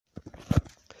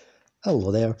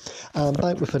Hello there. I'm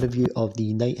back with a review of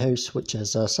The Night House, which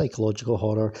is a psychological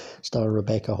horror starring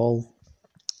Rebecca Hall,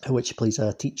 in which she plays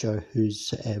a teacher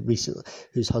whose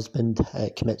husband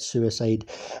commits suicide,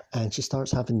 and she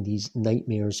starts having these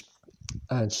nightmares,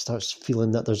 and she starts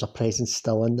feeling that there's a presence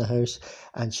still in the house,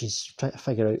 and she's trying to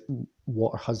figure out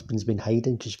what her husband's been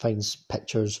hiding, because she finds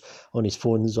pictures on his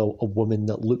phones of a woman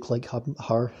that look like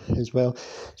her as well.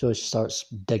 So she starts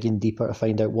digging deeper to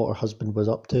find out what her husband was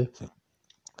up to.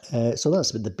 So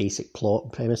that's the basic plot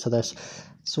and premise of this.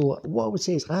 So what I would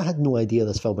say is I had no idea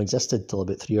this film existed till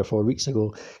about 3 or 4 weeks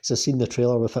ago, because I seen the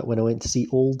trailer with it when I went to see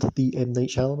Old, the M. Night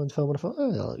Shyamalan film, and I thought,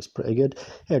 oh, that looks pretty good.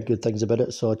 Heard good things about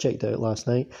it, so I checked it out last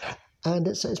night, and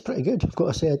it's pretty good. I've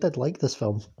got to say, I did like this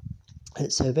film.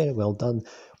 It's very well done.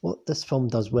 What this film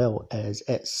does well is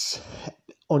it's,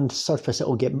 on surface,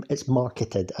 it's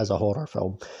marketed as a horror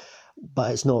film,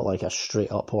 but it's not like a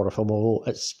straight up horror film, although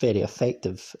it's very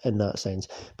effective in that sense.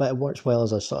 But it works well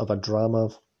as a sort of a drama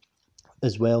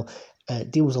as well.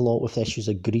 It deals a lot with issues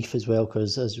of grief as well,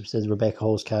 because as you said, Rebecca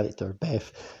Hall's character,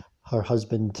 Beth, her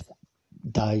husband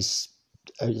dies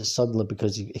suddenly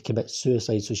because he commits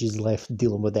suicide, so she's left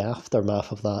dealing with the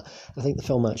aftermath of that. I think the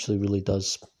film actually really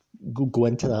does go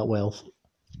into that well.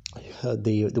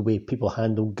 The way people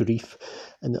handle grief,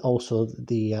 and also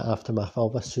the aftermath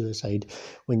of a suicide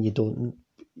when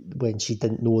she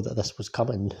didn't know that this was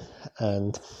coming,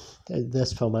 and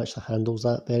this film actually handles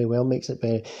that very well, makes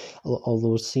it all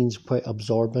those scenes quite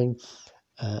absorbing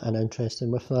and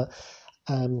interesting with that.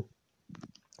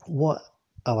 What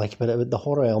I like about it, the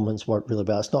horror elements work really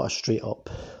well. It's not a straight up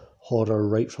horror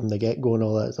right from the get-go and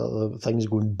all that, things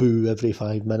going boo every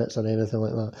 5 minutes or anything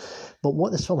like that. But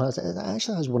what this film has, it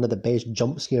actually has one of the best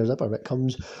jump scares ever. It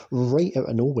comes right out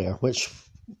of nowhere, which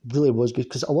really was good,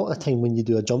 because a lot of the time when you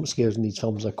do a jump scares in these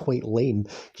films are quite lame,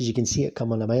 because you can see it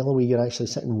coming a mile away, you're actually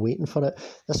sitting waiting for it.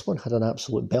 This one had an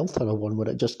absolute belter of one where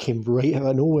it just came right out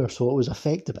of nowhere, so it was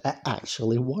effective. It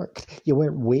actually worked. You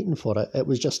weren't waiting for it, it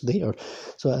was just there,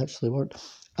 so it actually worked.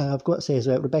 I've got to say as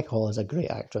well, Rebecca Hall is a great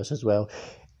actress as well.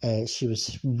 She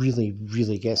was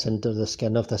really gets into the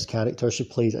skin of this character. She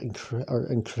plays it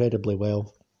incredibly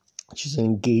well. She's an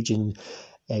engaging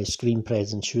screen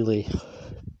presence, really.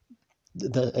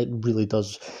 It really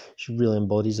does. She really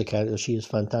embodies the character. She is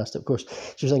fantastic. Of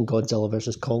course, she was in Godzilla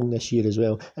vs. Kong this year as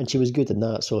well, and she was good in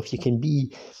that. So if you can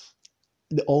be,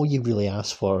 all you really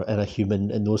ask for in a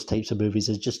human in those types of movies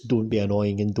is just don't be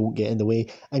annoying and don't get in the way.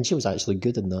 And she was actually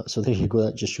good in that. So there you go.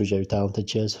 That just shows you how talented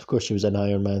she is. Of course, she was in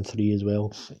Iron Man 3 as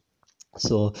well.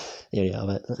 So there you have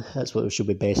it. That's what she'll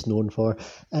be best known for.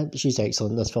 And she's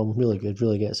excellent in this film. Really good.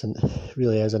 Really has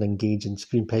an engaging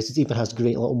screen presence. It even has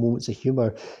great little moments of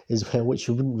humour as well, which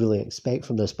you wouldn't really expect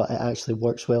from this, but it actually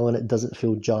works well and it doesn't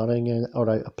feel jarring or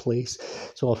out of place.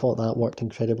 So I thought that worked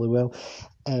incredibly well.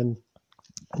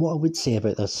 What I would say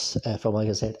about this film, like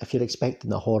I said, if you're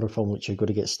expecting a horror film which you're going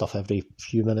to get stuff every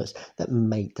few minutes, that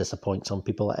might disappoint some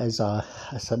people. It is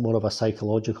more of a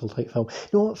psychological type film.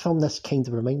 You know what film this kind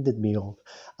of reminded me of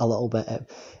a little bit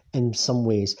in some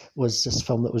ways was this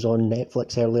film that was on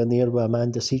Netflix earlier in the year with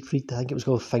Amanda Seyfried. I think it was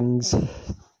called Things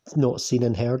Not Seen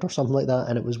and Heard or something like that,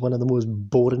 and it was one of the most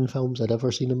boring films I'd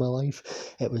ever seen in my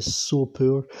life. It was so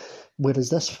poor.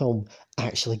 Whereas this film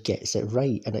actually gets it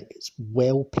right, and it's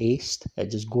well paced.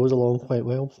 It just goes along quite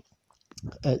well.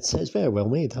 It's very well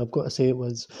made. I've got to say, it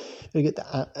was very good.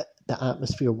 The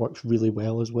atmosphere works really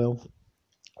well as well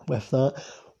with that.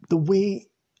 The way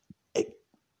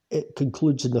it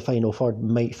concludes in the final third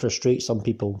might frustrate some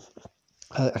people.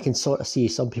 I can sort of see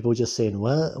some people just saying,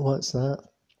 what's that?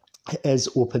 It is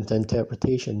open to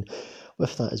interpretation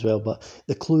with that as well, but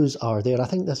the clues are there. I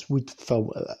think this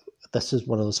is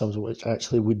one of those films which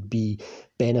actually would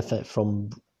benefit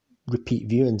from repeat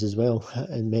viewings as well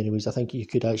in many ways. I think you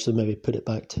could actually maybe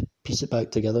piece it back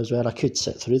together as well. I could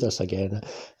sit through this again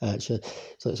actually,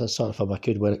 so it's a sort of film I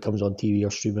could, when it comes on TV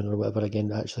or streaming or whatever,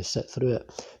 again, actually sit through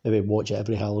it, maybe watch it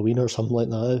every Halloween or something like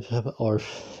that, or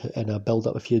in a build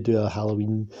up if you do a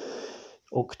Halloween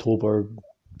October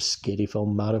scary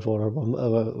film marathon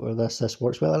or this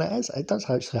works well, and it does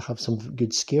actually have some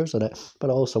good scares in it, but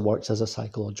it also works as a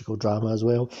psychological drama as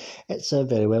well. It's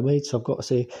very well made. So I've got to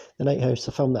say, The Night House,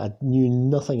 a film that I knew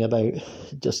nothing about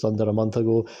just under a month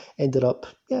ago, ended up,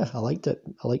 I liked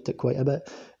it quite a bit.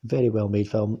 Very well made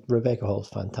film. Rebecca Hall's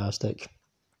fantastic.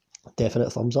 Definite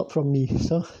thumbs up from me.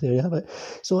 So there you have it.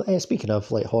 So speaking of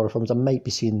horror films, I might be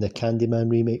seeing the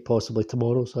Candyman remake possibly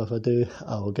tomorrow, so if I do,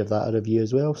 I'll give that a review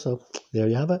as well. So there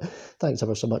you have it. Thanks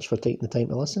ever so much for taking the time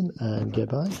to listen, and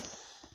goodbye.